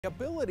The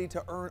ability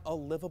to earn a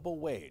livable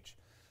wage.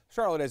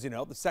 Charlotte, as you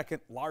know, the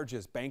second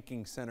largest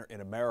banking center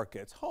in America.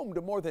 It's home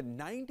to more than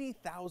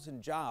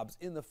 90,000 jobs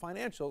in the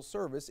financial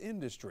service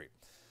industry.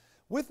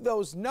 With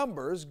those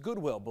numbers,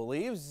 Goodwill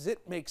believes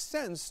it makes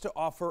sense to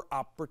offer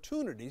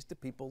opportunities to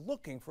people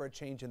looking for a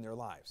change in their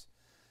lives.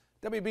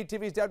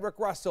 WBTV's Dedrick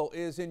Russell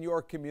is in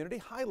your community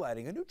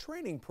highlighting a new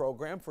training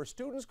program for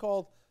students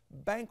called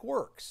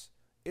BankWorks.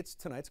 It's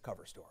tonight's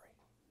cover story.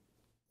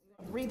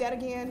 Read that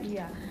again.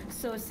 Yeah,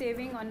 so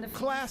saving on the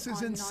class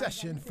is in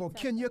session for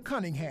Kenya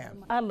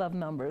Cunningham. I love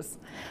numbers.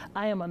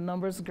 I am a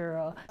numbers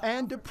girl.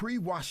 And Dupree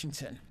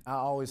Washington. I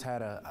always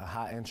had a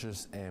high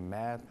interest in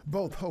math.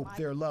 Both hope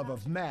their love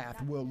of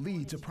math will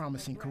lead to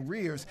promising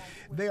careers.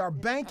 They are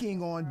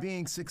banking on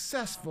being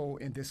successful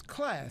in this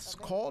class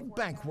called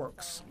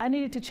BankWorks. I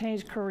needed to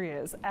change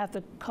careers.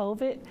 After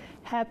COVID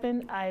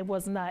happened, I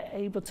was not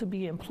able to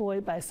be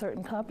employed by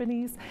certain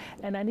companies,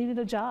 and I needed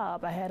a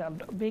job. I had a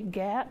big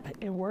gap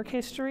in work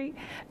history,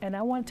 and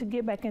I wanted to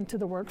get back into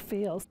the work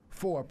field.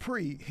 For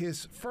Dupree,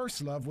 his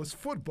first love was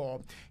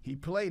football. He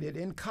played it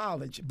in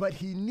college, but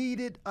he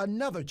needed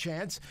another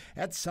chance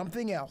at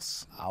something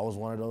else. I was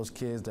one of those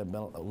kids that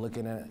been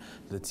looking at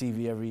the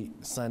TV every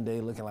Sunday,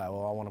 looking like,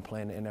 oh, I want to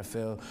play in the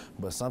NFL,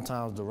 but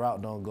sometimes the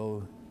route don't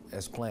go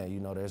as planned. You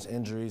know, there's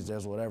injuries,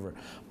 there's whatever.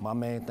 My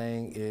main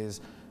thing is,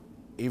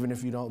 even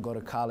if you don't go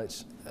to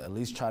college, at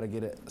least try to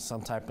get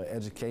some type of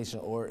education,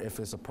 or if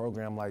it's a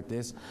program like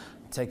this,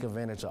 take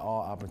advantage of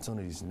all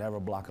opportunities. Never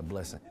block a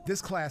blessing.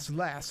 This class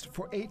lasts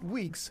for 8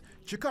 weeks.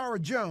 Jakara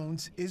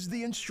Jones is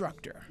the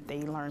instructor.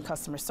 They learn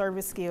customer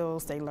service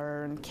skills, they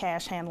learn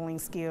cash handling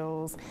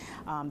skills,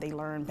 they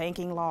learn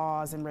banking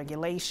laws and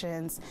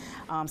regulations.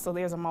 So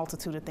there's a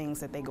multitude of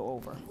things that they go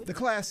over. The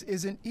class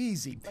isn't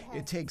easy.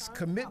 It takes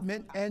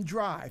commitment and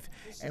drive.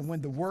 And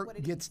when the work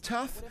gets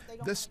tough,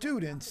 the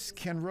students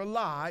can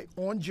rely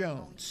on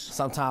Jones.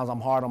 Sometimes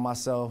I'm hard on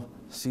myself.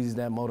 She's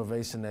that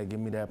motivation that give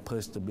me that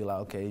push to be like,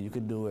 okay, you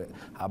can do it.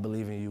 I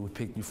believe in you. We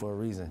picked you for a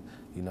reason,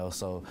 you know,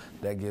 so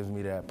that gives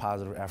me that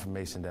positive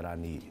affirmation that I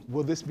need.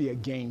 Will this be a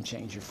game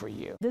changer for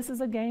you? This is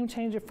a game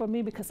changer for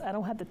me because I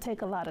don't have to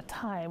take a lot of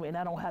time and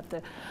I don't have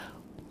to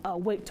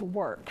wait to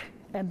work,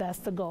 and that's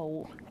the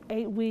goal.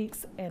 8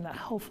 weeks, and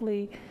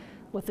hopefully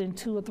within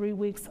 2 or 3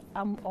 weeks,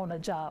 I'm on a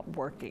job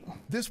working.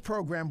 This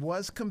program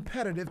was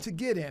competitive to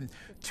get in.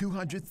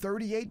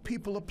 238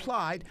 people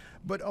applied,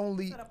 but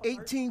only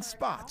 18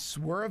 spots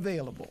were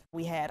available.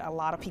 We had a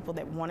lot of people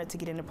that wanted to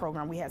get in the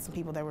program. We had some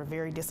people that were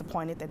very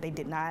disappointed that they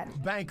did not.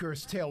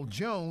 Bankers tell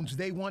Jones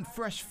they want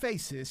fresh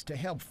faces to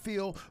help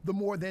fill the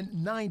more than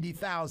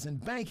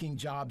 90,000 banking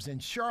jobs in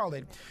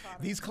Charlotte.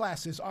 These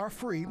classes are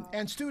free,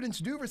 and students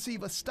do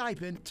receive a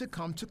stipend to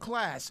come to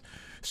class.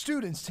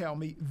 Students tell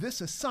me this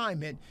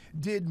assignment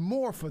did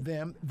more for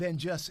them than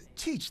just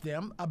teach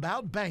them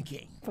about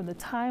banking. From the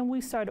time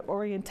we started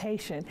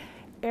orientation,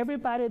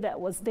 everybody that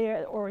was there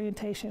at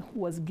orientation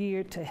was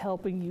geared to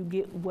helping you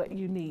get what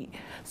you need.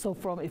 So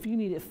from if you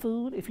needed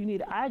food, if you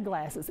needed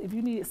eyeglasses, if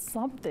you needed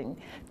something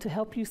to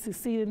help you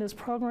succeed in this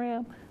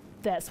program,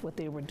 that's what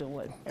they were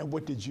doing. And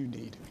what did you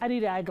need? I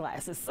needed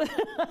eyeglasses.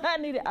 I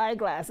needed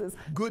eyeglasses.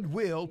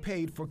 Goodwill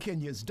paid for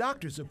Kenya's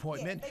doctor's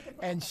appointment,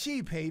 and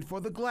she paid for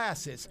the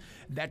glasses.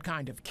 That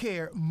kind of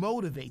care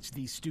motivates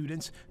these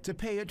students to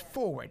pay it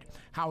forward,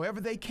 however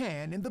they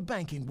can in the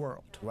banking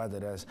world. Whether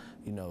that's,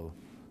 you know,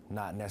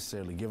 not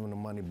necessarily giving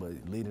them money, but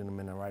leading them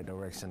in the right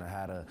direction of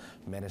how to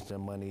manage their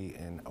money,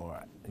 and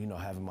or, you know,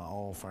 having my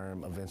own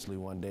firm eventually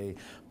one day.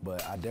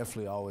 But I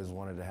definitely always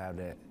wanted to have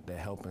that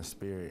helping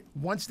spirit.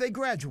 Once they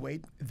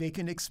graduate, they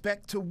can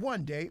expect to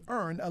one day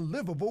earn a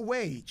livable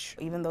wage.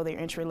 Even though they're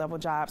entry-level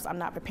jobs, I'm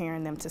not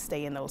preparing them to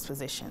stay in those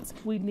positions.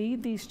 We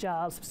need these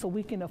jobs so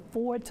we can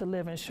afford to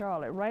live in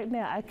Charlotte. Right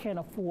now, I can't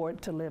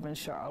afford to live in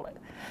Charlotte.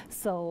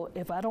 So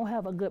if I don't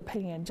have a good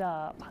paying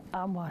job,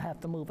 I'm gonna have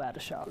to move out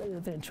of Charlotte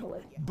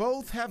eventually.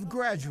 Both have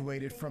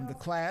graduated from the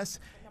class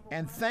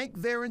and thank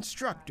their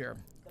instructor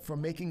for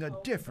making a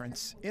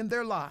difference in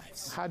their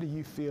lives. How do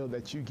you feel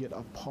that you get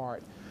a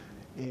part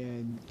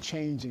in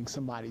changing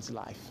somebody's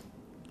life?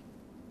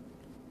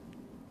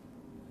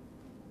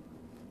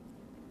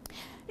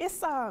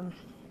 It's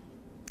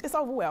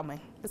overwhelming.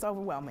 It's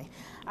overwhelming.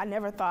 I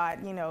never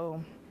thought, you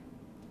know,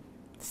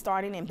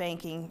 starting in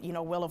banking, you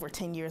know, well over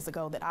 10 years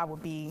ago, that I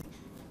would be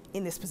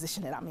in this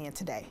position that I'm in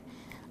today.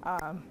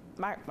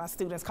 My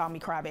students call me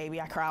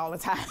crybaby. I cry all the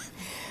time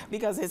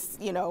because it's,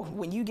 you know,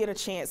 when you get a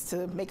chance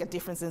to make a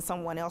difference in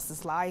someone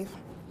else's life,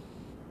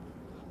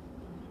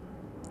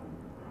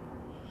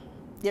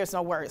 there's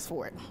no words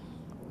for it.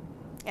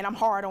 And I'm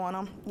hard on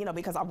them, you know,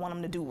 because I want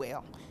them to do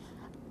well.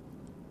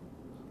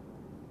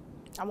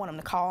 I want them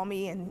to call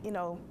me and, you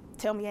know,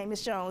 tell me, hey,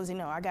 Miss Jones, you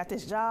know, I got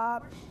this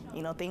job,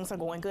 you know, things are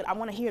going good. I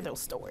want to hear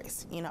those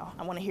stories, you know,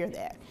 I want to hear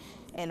that.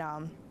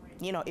 And,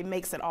 you know, it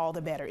makes it all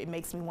the better. It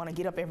makes me want to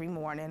get up every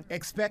morning.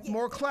 Expect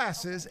more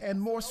classes and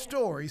more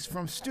stories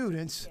from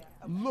students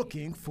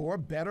looking for a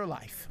better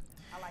life.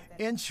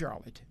 In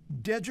Charlotte,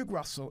 Dedrick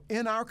Russell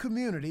in our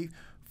community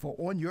for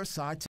On Your Side.